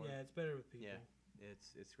more. Yeah, it's better with people. Yeah,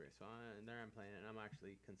 it's great. So there I'm playing it, and I'm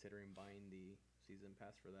actually considering buying the season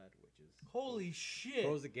pass for that, which is Holy shit.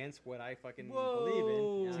 goes against what I fucking Whoa. believe in.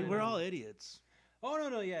 Yeah, See, I we're know. all idiots. Oh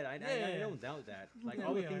no, yeah, I Yeah. don't doubt that. Like Yeah,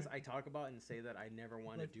 all the we things are. I talk about and say that I never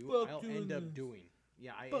want to Like, do, fuck I'll doing end up this. doing.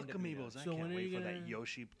 Yeah, I Fuck end up doing amiibos. I So when can't are wait you for that gonna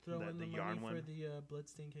Yoshi, Throw the in the yarn money one. for the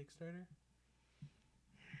Bloodstain Kickstarter?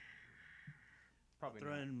 Probably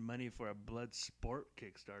Throw not. in money for a Blood Sport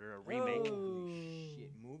Kickstarter, a remake. Oh.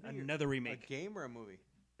 Shit, movie? Or Another remake. A game or a movie?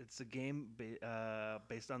 It's a game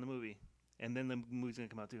based on the movie, and then the movie's gonna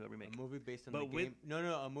come out too. A remake. A movie based on But the with- game?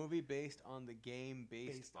 No, a movie based on the game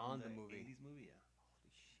based on the movie. 80s movie. Yeah.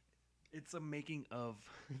 Holy shit! It's a making of.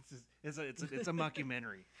 It's a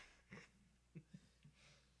mockumentary.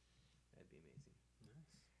 That'd be amazing.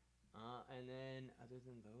 Nice. And then other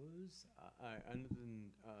than those, other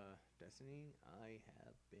than Destiny, I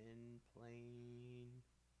have been playing.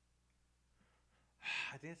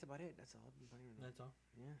 I think that's about it. That's all I've been playing right now. That's all.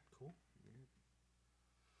 Yeah. Cool. Yeah.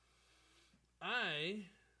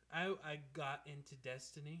 I got into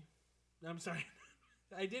Destiny. I'm sorry.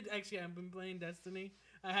 I did actually. I've been playing Destiny.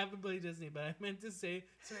 I haven't played Destiny, but I meant to say.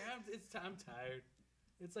 Sorry, I'm tired.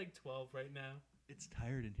 It's like 12 right now. It's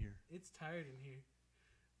tired in here. It's tired in here.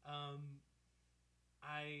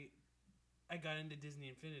 I got into Disney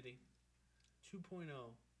Infinity 2.0,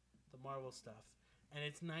 the Marvel stuff, and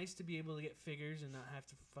it's nice to be able to get figures and not have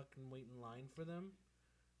to fucking wait in line for them.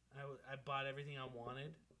 I bought everything I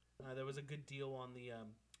wanted. There was a good deal on the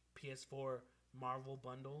PS4 Marvel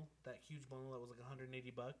bundle, that huge bundle that was like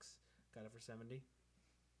 $180. Got it for $70.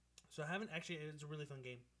 So I haven't actually. It's a really fun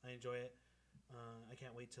game. I enjoy it. I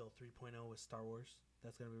can't wait till 3.0 with Star Wars.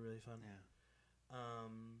 That's gonna be really fun. Yeah.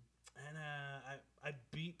 And I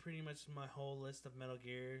beat pretty much my whole list of Metal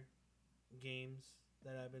Gear games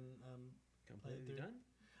that I've been Completely through. done?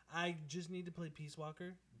 I just need to play Peace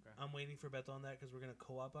Walker. Okay. I'm waiting for Beth on that because we're gonna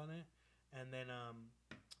co-op on it, and then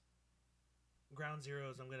Ground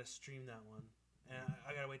Zeroes. I'm gonna stream that one, and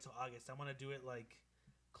I gotta wait till August. I want to do it like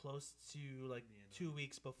close to like The end of 2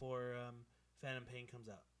 weeks before Phantom Pain comes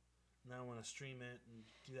out. And I want to stream it and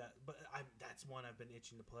do that. But that's one I've been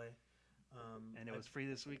itching to play. And it was free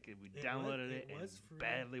this week. And we It downloaded was- it, it and was free.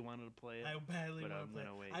 badly wanted to play it. I badly but want I'm to play.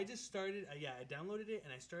 gonna wait. I just started. I downloaded it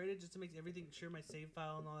and I started just to make everything sure my save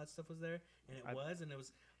file and all that stuff was there, and it was, and it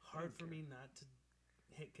was hard for me not to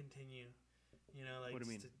hit continue. You know, like What do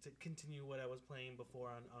you just to continue what I was playing before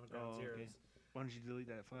on Ground Oh, Zeroes. okay. Why don't you delete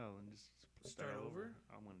that file and just Start over?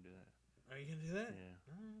 I want to do that. Are you gonna do that?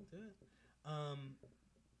 Yeah. Oh, do it.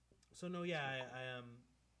 So no, yeah, I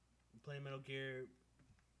playing Metal Gear.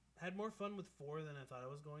 Had more fun with 4 than I thought I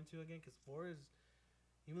was going to again, because 4 is,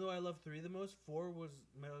 even though I love 3 the most, 4 was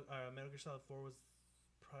Metal Gear Solid 4 was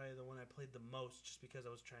probably the one I played the most, just because I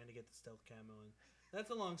was trying to get the stealth camo, and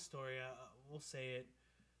that's a long story. We'll say it.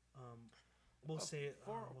 We'll say it.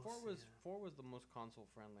 Four we'll say it. was the most console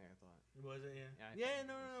friendly, I thought. Was it? Yeah. Yeah, I Yeah. think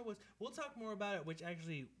No. it It was. We'll talk more about it. Which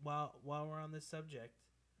actually, while we're on this subject,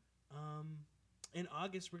 In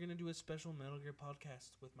August, we're gonna do a special Metal Gear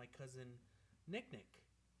podcast with my cousin Nick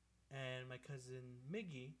and my cousin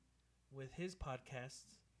Miggy with his podcast,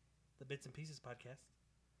 the Bits and Pieces podcast,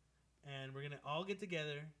 and we're gonna all get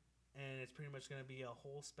together, and it's pretty much gonna be a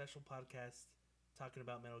whole special podcast talking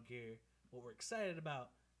about Metal Gear, what we're excited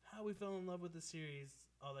about, how we fell in love with the series,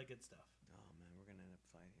 all that good stuff. Oh man, we're gonna end up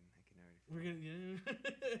fighting. I can already. We're gonna.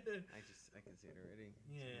 I can see it already.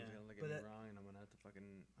 Yeah, Someone's gonna look but at me wrong, and I'm gonna have to fucking.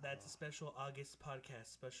 That's a special August podcast,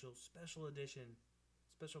 special edition,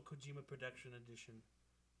 special Kojima production edition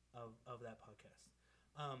of that podcast.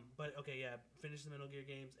 But okay, yeah, finish the Metal Gear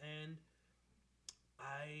games, and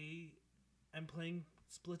I am playing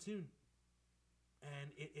Splatoon,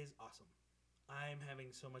 and it is awesome. I'm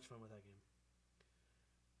having so much fun with that game.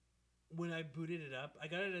 When I booted it up, I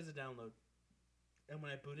got it as a download, and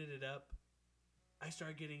when I booted it up, I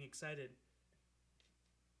started getting excited.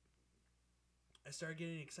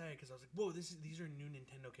 Because I was like, "Whoa, these are new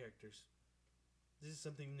Nintendo characters. This is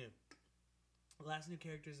something new." The last new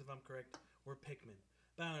characters, if I'm correct, were Pikmin.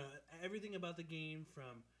 But I don't know, everything about the game,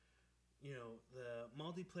 from the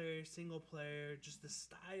multiplayer, single player, just the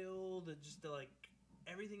style,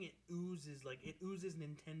 everything it oozes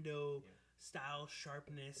Nintendo style,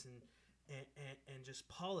 sharpness, and just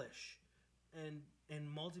polish, and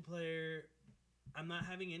multiplayer. I'm not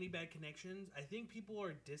having any bad connections. I think people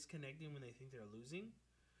are disconnecting when they think they're losing.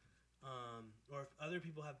 Or if other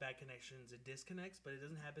people have bad connections, it disconnects, but it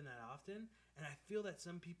doesn't happen that often. And I feel that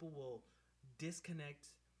some people will disconnect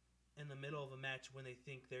in the middle of a match when they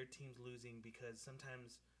think their team's losing, because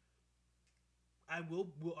sometimes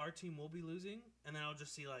our team will be losing, and then I'll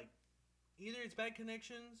just see either it's bad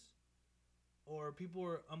connections or people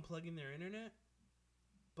are unplugging their internet.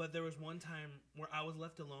 But there was one time where I was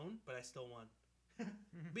left alone, but I still won.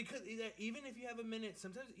 Because even if you have a minute,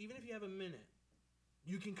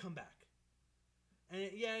 you can come back. And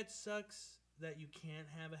it sucks that you can't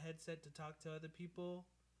have a headset to talk to other people,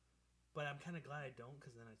 but I'm kind of glad I don't,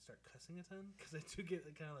 because then I'd start cussing a ton, because I do get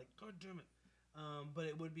kind of like, God damn it. But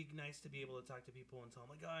it would be nice to be able to talk to people and tell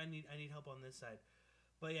them, I need help on this side.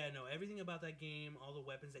 But yeah, no, everything about that game, all the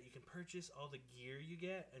weapons that you can purchase, all the gear you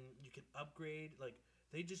get, and you can upgrade,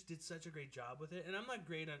 they just did such a great job with it. And I'm not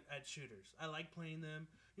great at shooters. I like playing them.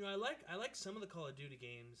 I like some of the Call of Duty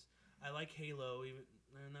games. I like Halo, even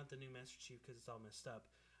not the new Master Chief because it's all messed up.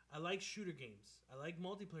 I like shooter games. I like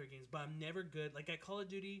multiplayer games, but I'm never good. Like at Call of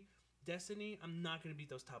Duty, Destiny, I'm not going to beat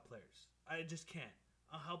those top players. I just can't.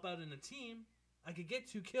 I'll help out in a team. I could get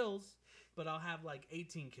 2 kills, but I'll have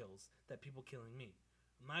 18 kills that people killing me.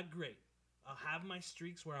 I'm not great. I'll have my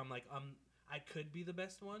streaks where I could be the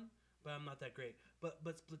best one, but I'm not that great. But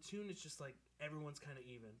Splatoon is just everyone's kind of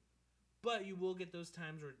even. But you will get those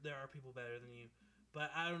times where there are people better than you.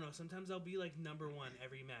 But I don't know. Sometimes I'll be number 1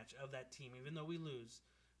 every match of that team, even though we lose.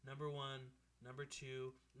 Number 1, number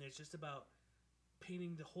 2, and it's just about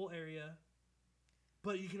painting the whole area.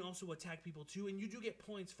 But you can also attack people too, and you do get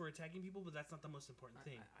points for attacking people, but that's not the most important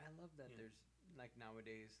thing. I love that there's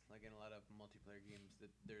nowadays, in a lot of multiplayer games, that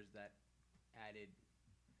there's that added,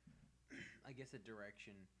 I guess, a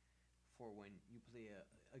direction for when you play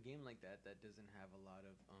a game like that doesn't have a lot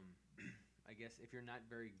of I guess if you're not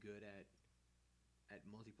very good at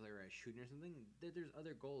multiplayer, at shooting or something, there's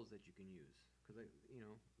other goals that you can use. Because I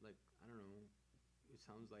don't know, it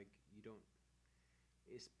sounds like you don't.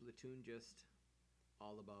 Is Splatoon just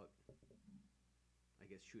all about, I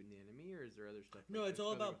guess, shooting the enemy, or is there other stuff? No, it's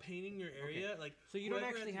all about painting your area. Okay. So you don't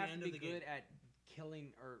actually have to be good at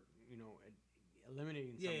killing or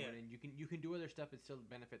eliminating someone, and you can do other stuff and still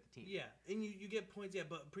benefit the team. Yeah, and you get points. Yeah,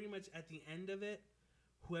 but pretty much at the end of it,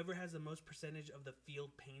 whoever has the most percentage of the field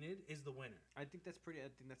painted is the winner. I think that's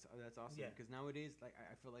awesome. Yeah. Because nowadays,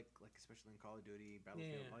 I feel like especially in Call of Duty,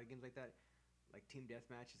 Battlefield, a lot of games like that. Team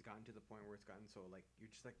deathmatch has gotten to the point where it's gotten so you're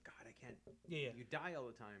just God, I can't. Yeah. You die all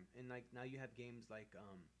the time, and now you have games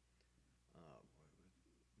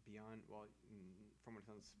Beyond. Well, from what it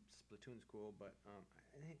sounds, Splatoon's cool, but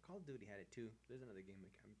I think Call of Duty had it too. There's another game I'm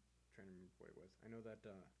trying to remember what it was. I know that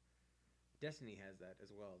Destiny has that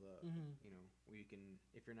as well. Where you can,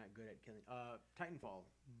 if you're not good at killing. Titanfall,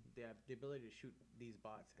 they have the ability to shoot these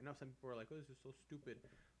bots. I know some people are like, "Oh, this is so stupid.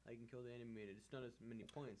 I can kill the enemy. It's not as many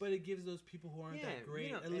points." But it gives those people who aren't that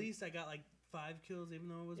great. At least I got 5 kills, even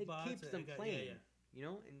though it was bots. It keeps them playing.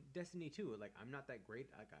 Yeah. And Destiny 2, I'm not that great.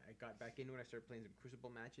 I got back into it. I started playing some Crucible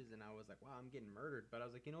matches, and I was like, wow, I'm getting murdered. But I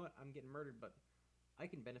was like, you know what? I'm getting murdered, but I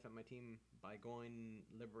can benefit my team by going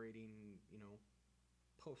liberating,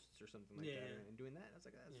 posts or something like that, and doing that. I was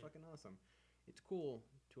like, that's fucking awesome. It's cool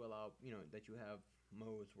to allow, that you have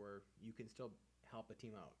modes where you can still help a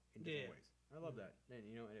team out in different ways. I love that. And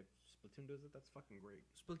and if Splatoon does it, that's fucking great.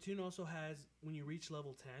 Splatoon also has, when you reach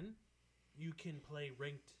level 10, you can play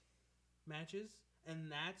ranked matches,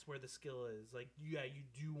 and that's where the skill is. Like, yeah, you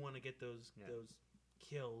do want to get those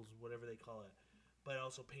kills, whatever they call it, but it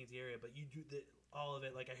also paint the area. But you do all of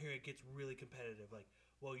it. Like, I hear it gets really competitive. Like,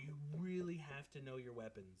 well, you really have to know your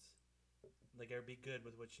weapons, like, or be good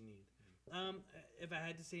with what you need. If I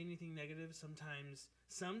had to say anything negative, sometimes,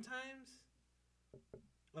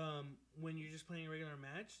 when you're just playing a regular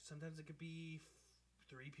match, sometimes it could be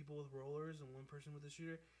 3 people with rollers and 1 person with a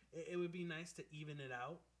shooter. It would be nice to even it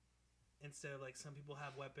out, instead of like some people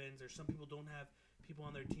have weapons or some people don't have people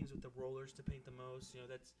on their teams with the rollers to paint the most.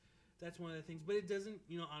 That's one of the things. But it doesn't.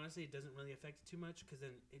 Honestly, it doesn't really affect it too much, because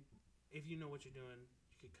then if you know what you're doing,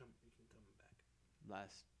 you can come back.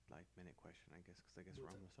 Last minute question, I guess, because I guess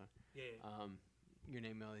we're almost done. Yeah. You're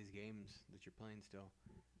naming all these games that you're playing still.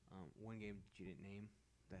 One game that you didn't name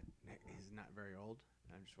that is not very old.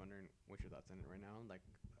 I'm just wondering what your thoughts on it right now, like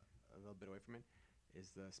a little bit away from it,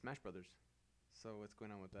 is the Smash Brothers. So what's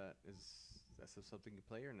going on with that? Is that still something you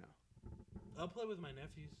play or no? I'll play with my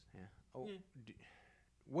nephews. Yeah. Oh, Yeah.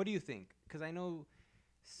 What do you think? Because I know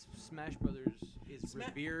Smash Brothers is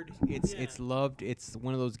revered. Yeah. It's loved. It's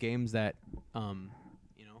one of those games that,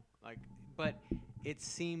 but it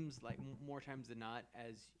seems like more times than not,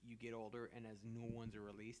 as you get older and as new ones are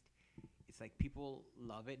released, it's like people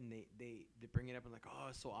love it and they bring it up and like, oh,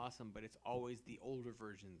 it's so awesome, but it's always the older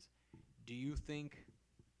versions. Do you think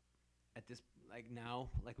at this, like now,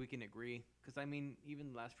 like we can agree? Because I mean,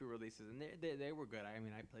 even the last few releases, and they were good. I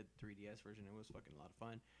mean, I played the 3DS version. It was fucking a lot of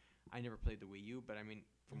fun. I never played the Wii U, but I mean,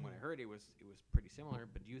 from what I heard, it was pretty similar.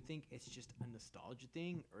 But do you think it's just a nostalgia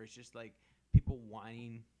thing, or it's just like people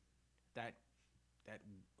wanting that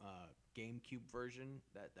GameCube version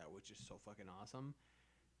that was just so fucking awesome?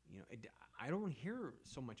 I don't hear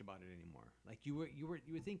so much about it anymore. Like you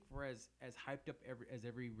would think, for as hyped up as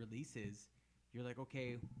every release is, you're like,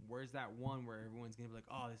 okay, where's that one where everyone's gonna be like,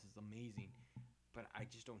 oh, this is amazing? But I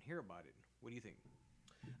just don't hear about it. What do you think?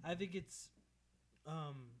 I think it's,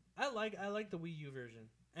 I like the Wii U version,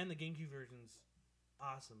 and the GameCube version's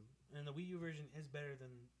awesome, and the Wii U version is better than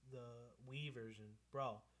the Wii version,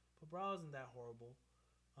 Brawl. But Brawl isn't that horrible.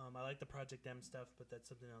 I like the Project M stuff, but that's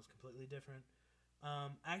something else completely different.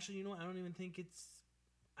 Actually, you know what? I don't even think it's.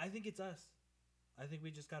 I think it's us. I think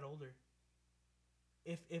we just got older.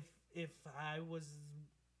 If I was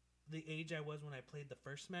the age I was when I played the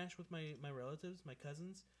first Smash with my relatives, my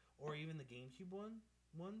cousins, or even the GameCube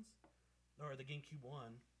ones, or the GameCube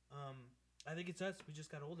one, I think it's us. We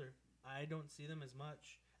just got older. I don't see them as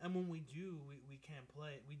much, and when we do, we can't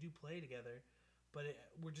play. We do play together, but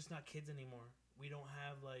we're just not kids anymore. We don't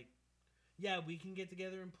have we can get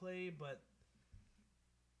together and play, but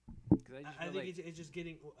I think it's just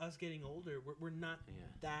getting older. We're not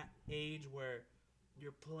that age where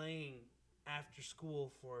you're playing after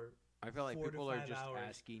school for. I feel like 4 to people 5 are just hours.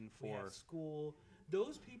 asking We for have school.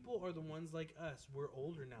 Those people are the ones like us. We're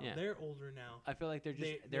older now. Yeah. They're older now. I feel like they're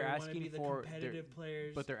They asking be the for competitive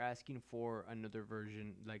players, but they're asking for another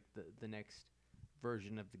version, like the next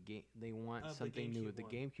version of the game. They want Of the something new with the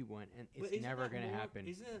GameCube GameCube one, and But it's isn't never that gonna more- happen.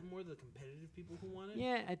 Isn't it more the competitive people who want it?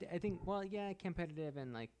 Yeah, I think. Well, yeah, competitive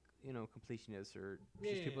and completionists or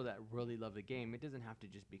just people that really love the game. It doesn't have to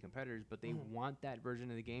just be competitors, but they want that version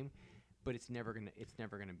of the game. But it's never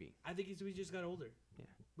gonna be. I think we just got older. Yeah.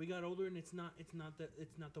 We got older, and it's not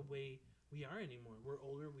the way we are anymore. We're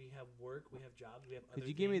older. We have work. We have jobs. We have. Because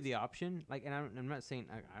you give me the option, and I'm not saying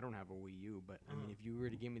I don't have a Wii U, but I mean, if you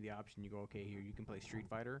were to give me the option, you go, okay, here you can play Street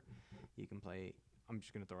Fighter, you can play. I'm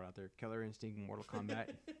just gonna throw it out there: Killer Instinct, Mortal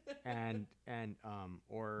Kombat, and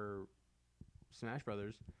or Smash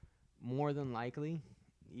Brothers. More than likely,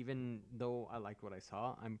 even though I liked what I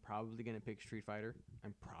saw, I'm probably gonna pick Street Fighter.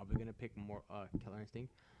 I'm probably gonna pick more Killer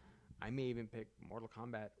Instinct. I may even pick Mortal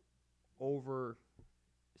Kombat over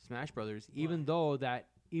Smash Brothers, even though that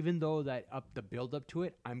up the build up to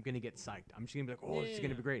it, I'm gonna get psyched. I'm just gonna be like, oh, this is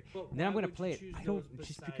gonna be great. But And then I'm why gonna would play you it. choose I don't those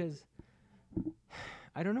just besides- because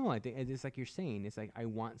I don't know. I think it's like you're saying. It's like I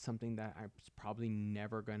want something that I'm probably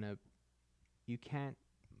never gonna. You can't.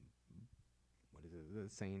 What is it? The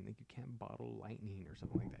saying, like, you can't bottle lightning or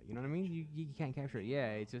something like that. You know what I mean? You can't capture it.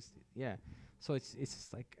 Yeah, it's just So it's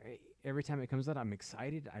just like every time it comes out, I'm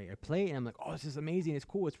excited. I play it and I'm like, oh, this is amazing. It's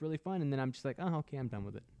cool. It's really fun. And then I'm just like, oh, okay, I'm done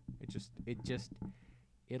with it.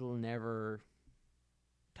 It'll never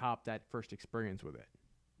top that first experience with it.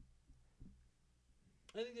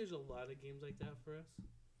 I think there's a lot of games like that for us.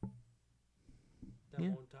 That Yeah.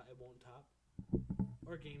 it won't top.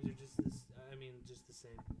 Our games are just this. I mean, just the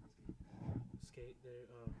same. Skate. They're.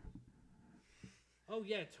 Oh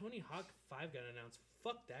yeah, Tony Hawk 5 got announced.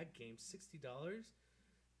 Fuck that game. $60.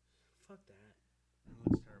 Fuck that. It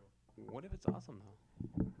looks terrible. What if it's awesome though?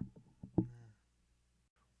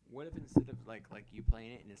 What if instead of like you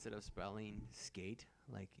playing it and instead of spelling skate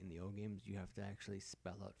like in the old games, you have to actually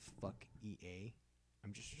spell out fuck EA?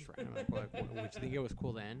 I'm just trying to like, would you think it was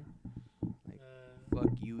cool then? Fuck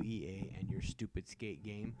you EA and your stupid skate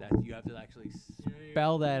game. That you have to actually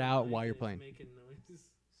spell that out while you're playing. Making noises.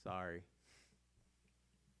 Sorry.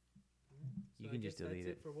 You So can I just guess delete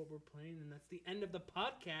that's it. for what we're playing, and that's the end of the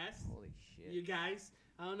podcast. Holy shit. You guys,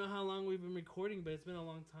 I don't know how long we've been recording, but it's been a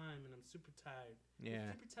long time, and I'm super tired. Yeah.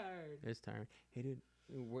 I'm super tired. It's tiring. Hey dude,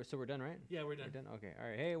 we're done, right? Yeah, we're done. We're done. Okay. All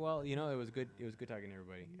right. Hey, well, you know, it was good talking to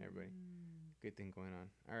everybody. Good thing going on.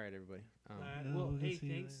 All right, everybody. Well, hey,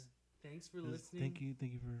 thanks for listening. Thank you for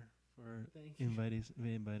Thank you.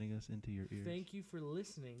 inviting us into your ears. Thank you for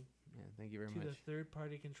listening Yeah, thank you very to much. the Third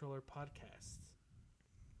Party Controller podcast.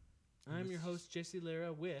 I'm your host, Jesse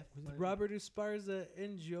Lara, with Robert Esparza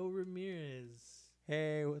and Joe Ramirez.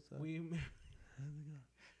 Hey, what's up?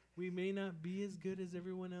 We may not be as good as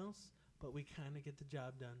everyone else, but we kind of get the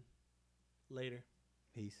job done. Later.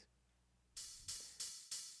 Peace.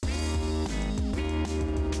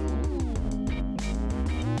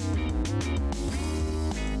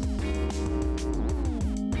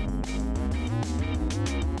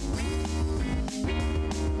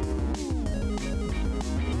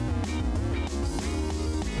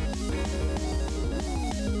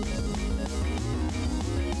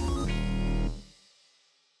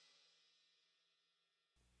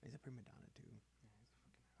 He's a prima donna too.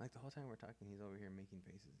 Like the whole time we're talking, he's over here making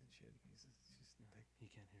faces and shit. He's just like He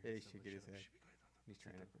can't hear. Yeah, he us, so should we get his shut up. head. Shh, be quiet. he's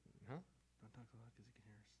trying to, Don't talk so loud because he can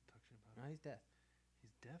hear us talk shit about No, it. he's deaf.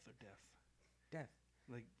 He's deaf or deaf? Deaf.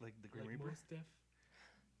 Like the Grim Like Reaper? most deaf.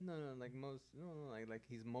 No, like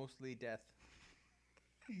he's mostly deaf.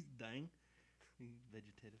 He's dying. He's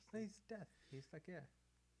vegetative. He's deaf. He's like yeah.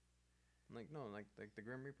 Like no, like the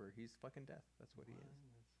Grim Reaper. He's fucking deaf. That's what he is.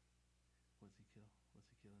 What's he kill? What's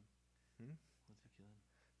he killing? What's he killing?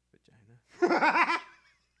 Vagina.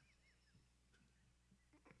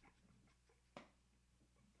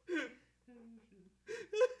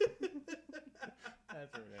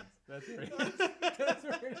 That's where it ends. That's where it ends. That's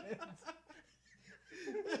where it ends.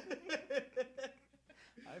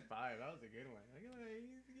 High five. That was a good one. Look at that.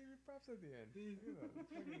 He gave me props at the end. Look at that.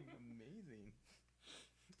 Fucking amazing.